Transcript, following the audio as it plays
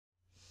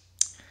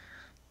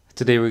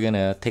Today we're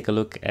gonna take a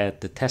look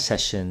at the test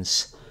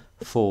sessions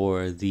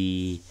for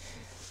the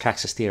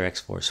Traxxas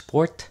TRX-4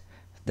 Sport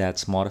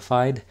that's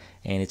modified,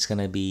 and it's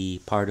gonna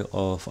be part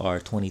of our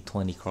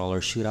 2020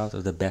 crawler shootout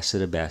of the best of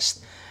the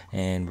best,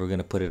 and we're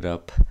gonna put it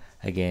up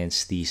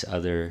against these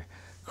other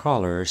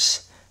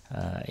crawlers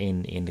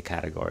in the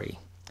category.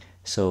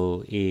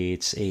 So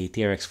it's a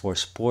TRX-4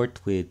 Sport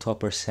with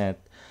 12%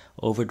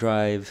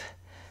 overdrive,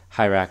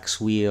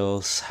 Hyrax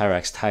wheels,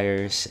 Hyrax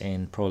tires,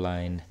 and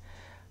Proline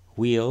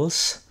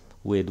wheels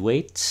with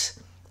weights.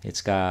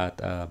 It's got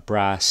a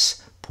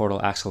brass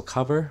portal axle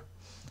cover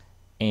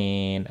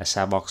and a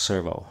Savox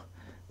servo.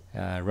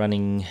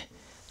 Running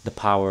the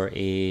power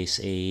is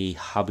a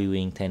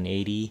Hobbywing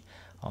 1080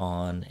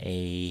 on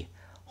a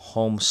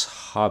Holmes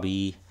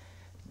Hobby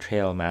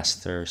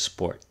Trailmaster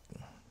Sport.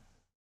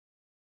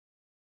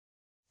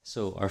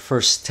 So our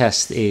first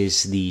test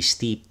is the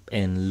steep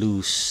and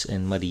loose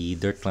and muddy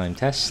dirt climb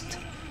test.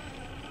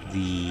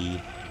 The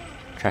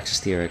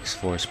Traxxas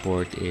TRX-4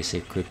 Sport is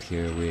equipped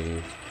here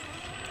with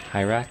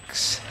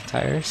Hyrax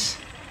tires,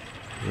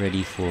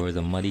 ready for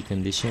the muddy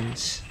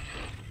conditions.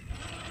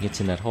 Gets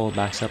in that hole,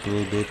 backs up a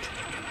little bit,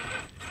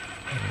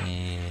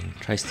 and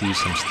tries to use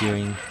some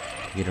steering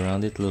to get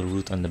around it. A little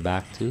root on the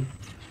back too.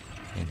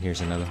 And here's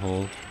another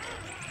hole.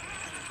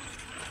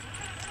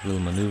 A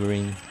little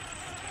maneuvering.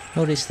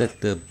 Notice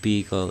that the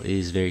vehicle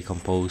is very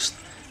composed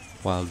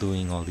while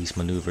doing all these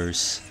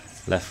maneuvers,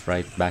 left,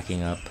 right,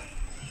 backing up.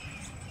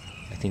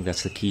 I think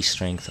that's the key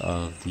strength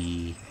of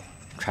the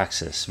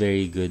Traxxas.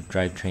 Very good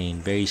drivetrain,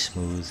 very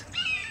smooth,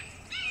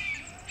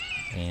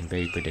 and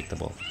very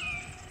predictable.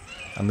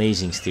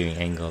 Amazing steering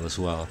angle as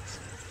well.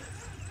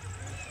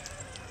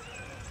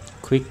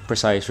 Quick,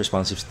 precise,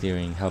 responsive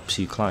steering helps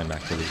you climb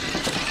actually.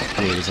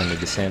 Here it is on the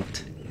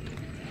descent.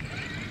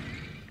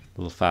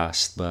 A little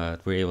fast,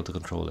 but we're able to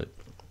control it.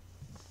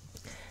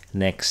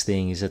 Next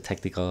thing is a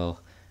technical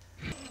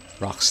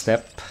rock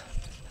step.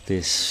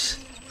 This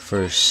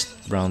first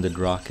rounded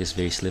rock is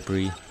very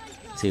slippery.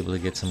 It's able to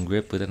get some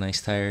grip with the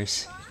nice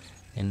tires,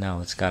 and now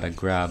it's got to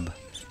grab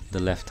the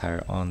left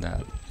tire on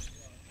that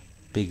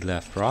big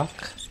left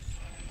rock.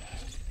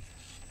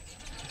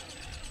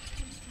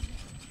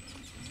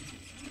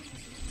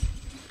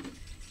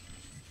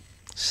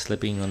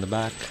 Slipping on the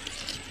back,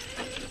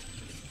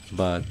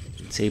 but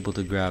it's able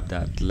to grab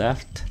that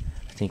left.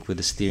 I think with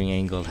the steering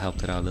angle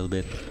helped it out a little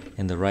bit,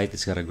 and the right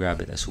it's got to grab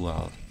it as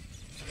well.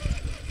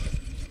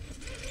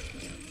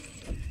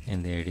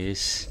 And there it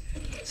is.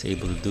 It's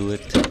able to do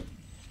it.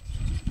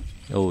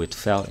 Oh, it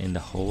fell in the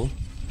hole.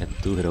 Had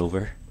to do it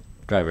over.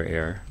 Driver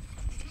error.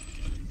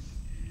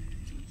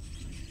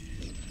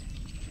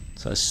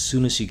 So as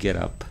soon as you get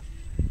up,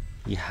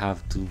 you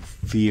have to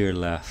veer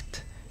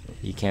left.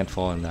 You can't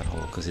fall in that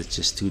hole because it's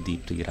just too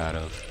deep to get out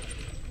of.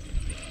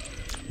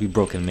 We've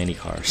broken many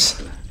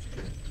cars.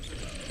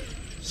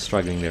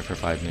 Struggling there for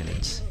 5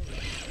 minutes.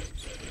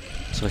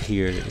 So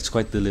here it's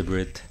quite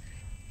deliberate,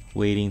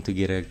 waiting to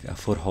get a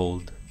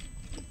foothold.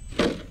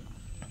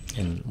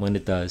 And when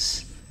it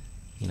does,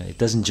 you know, it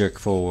doesn't jerk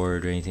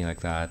forward or anything like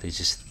that.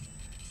 It's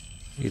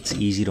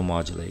easy to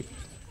modulate.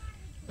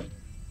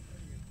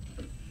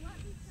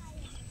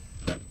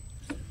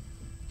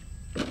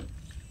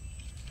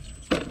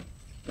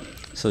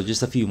 So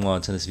just a few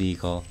mods on this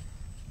vehicle,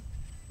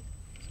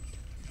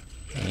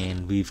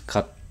 and we've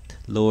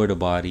lowered the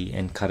body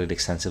and cut it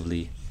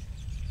extensively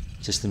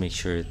just to make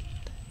sure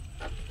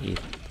it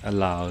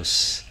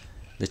allows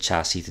the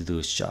chassis to do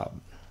its job.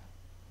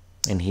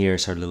 And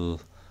here's our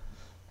little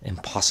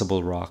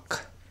impossible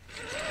rock.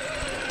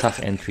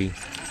 Tough entry.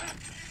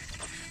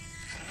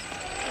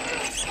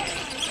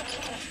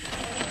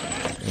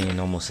 And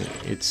almost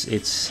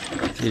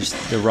there's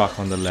the rock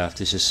on the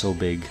left is just so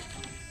big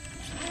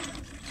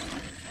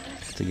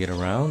to get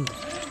around,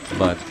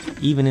 but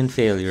even in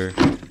failure,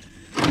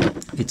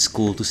 it's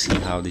cool to see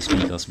how these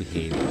vehicles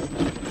behave.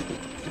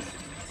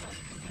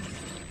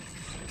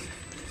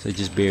 So it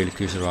just barely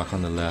clears the rock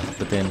on the left,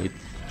 but then it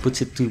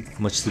puts it too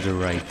much to the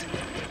right,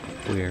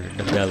 where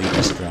the belly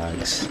just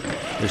drags.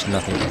 There's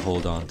nothing to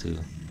hold on to.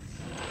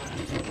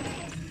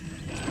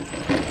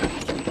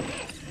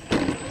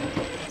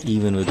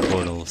 Even with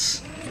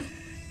portals,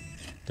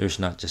 there's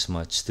not just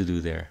much to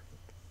do there.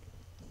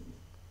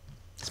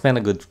 Spent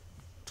a good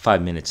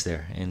 5 minutes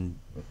there, and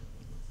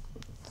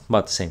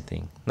about the same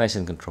thing, nice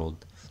and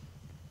controlled.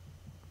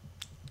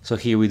 So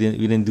here we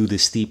didn't do the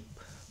steep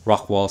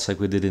rock walls like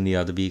we did in the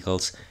other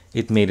vehicles.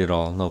 It made it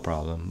all, no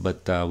problem.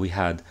 But we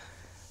had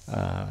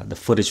the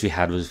footage we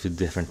had was with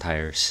different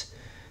tires,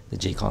 the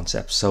J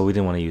Concepts, so we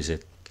didn't want to use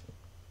it.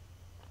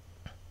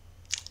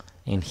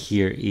 And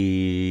here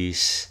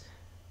is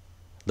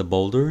the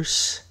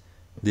boulders.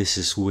 This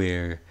is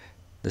where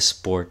the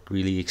Sport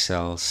really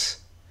excels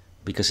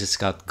because it's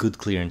got good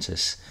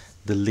clearances.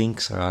 The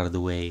links are out of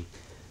the way.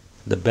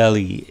 The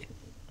belly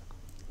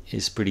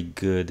is pretty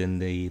good,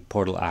 and the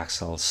portal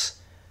axles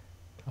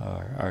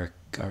are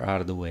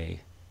out of the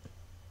way.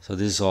 So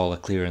this is all a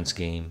clearance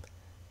game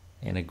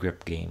and a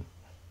grip game.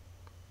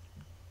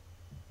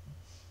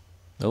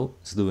 Oh,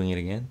 it's doing it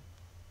again.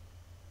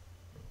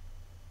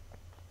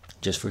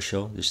 just for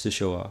show, just to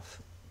show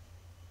off.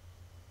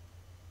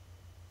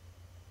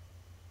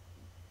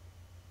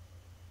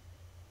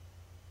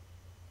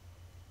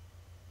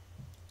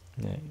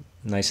 Yeah,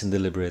 nice and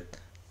deliberate,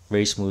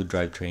 very smooth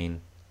drivetrain,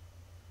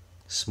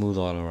 smooth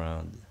all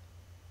around.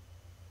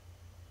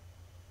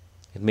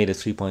 It made a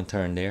 3-point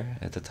turn there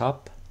at the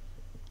top,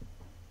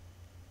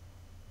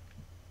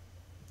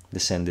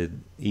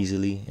 descended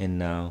easily, and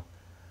now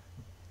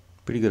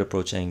pretty good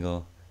approach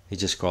angle. It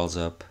just crawls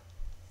up.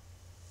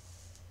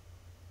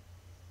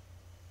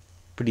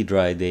 Pretty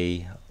dry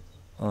day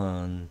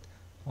on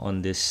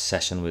this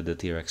session with the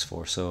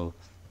TRX-4, so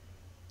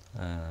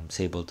it's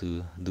able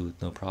to do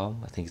it no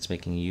problem. I think it's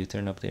making a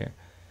U-turn up there.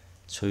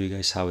 Show you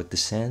guys how it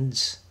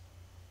descends.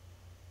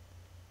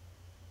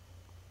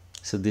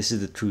 So this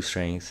is the true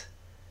strength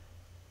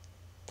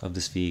of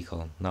this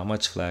vehicle. Not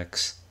much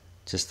flex,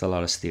 just a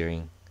lot of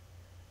steering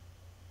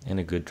and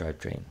a good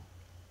drivetrain.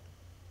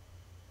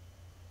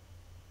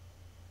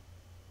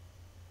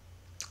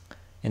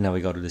 And now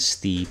we go to the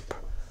steep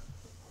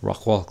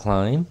rock wall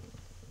climb.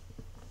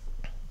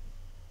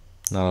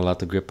 Not a lot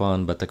to grip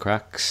on but the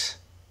cracks,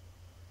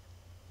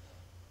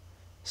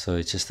 so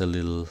it's just a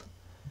little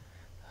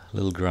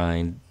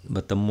grind.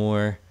 But the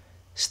more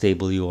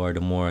stable you are,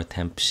 the more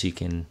attempts you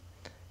can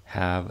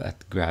have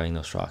at grabbing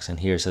those rocks.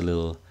 And here's a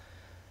little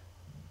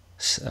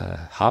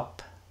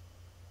hop,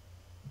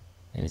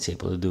 and it's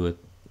able to do it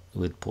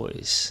with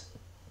poise.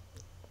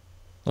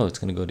 Oh, it's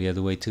gonna go the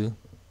other way too.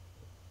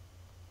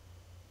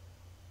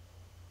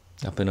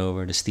 Up and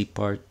over the steep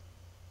part,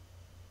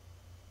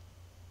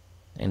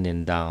 and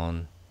then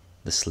down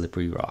the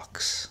slippery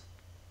rocks.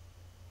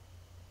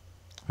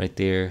 Right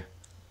there,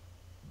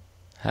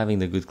 having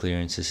the good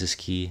clearances is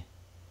key.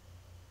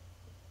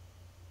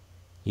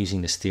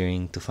 Using the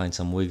steering to find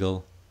some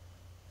wiggle,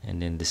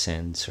 and then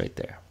descends right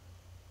there.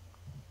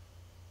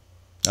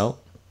 Oh,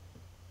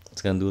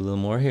 it's gonna do a little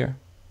more here.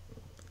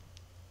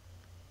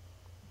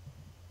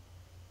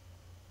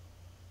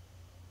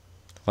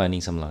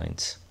 Finding some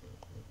lines.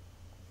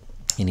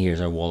 And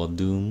here's our wall of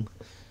doom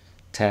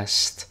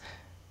test.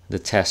 The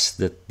test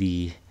that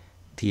the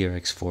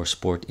TRX-4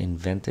 Sport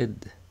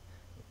invented.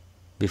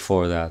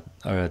 Before that,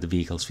 the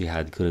vehicles we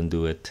had couldn't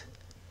do it.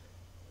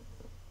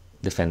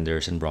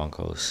 Defenders and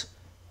Broncos.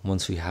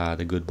 Once we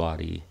had a good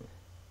body,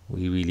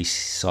 we really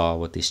saw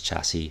what this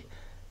chassis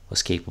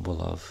was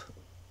capable of.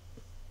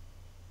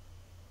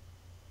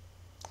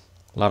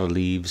 A lot of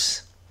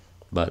leaves,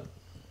 but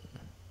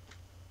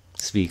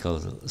this vehicle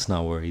is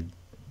not worried.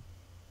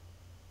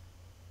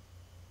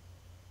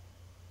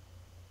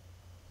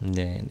 And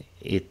then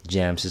it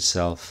jams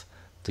itself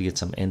to get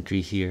some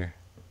entry here.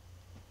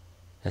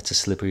 That's a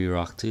slippery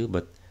rock too,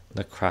 but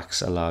the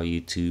cracks allow you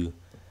to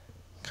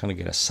kind of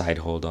get a side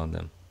hold on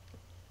them.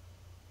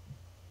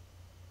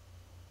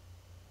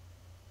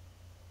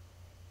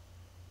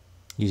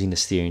 Using the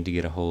steering to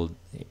get a hold,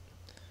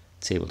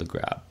 it's able to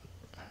grab.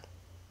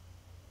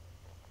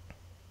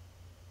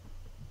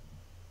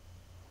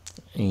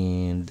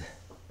 And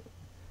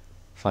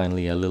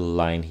finally, a little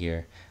line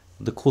here.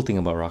 The cool thing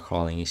about rock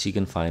crawling is you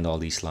can find all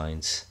these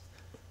lines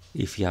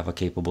if you have a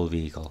capable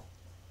vehicle.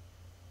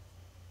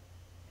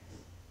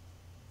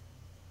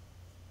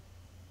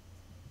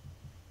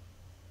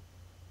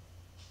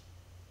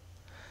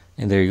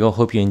 And there you go.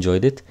 Hope you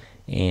enjoyed it,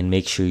 and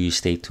make sure you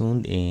stay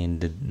tuned. In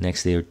the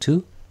next day or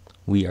two,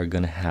 we are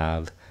gonna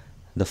have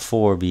the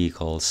 4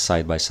 vehicles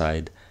side by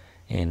side,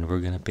 and we're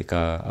gonna pick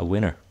a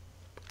winner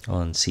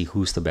on see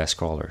who's the best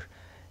crawler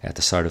at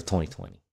the start of 2020.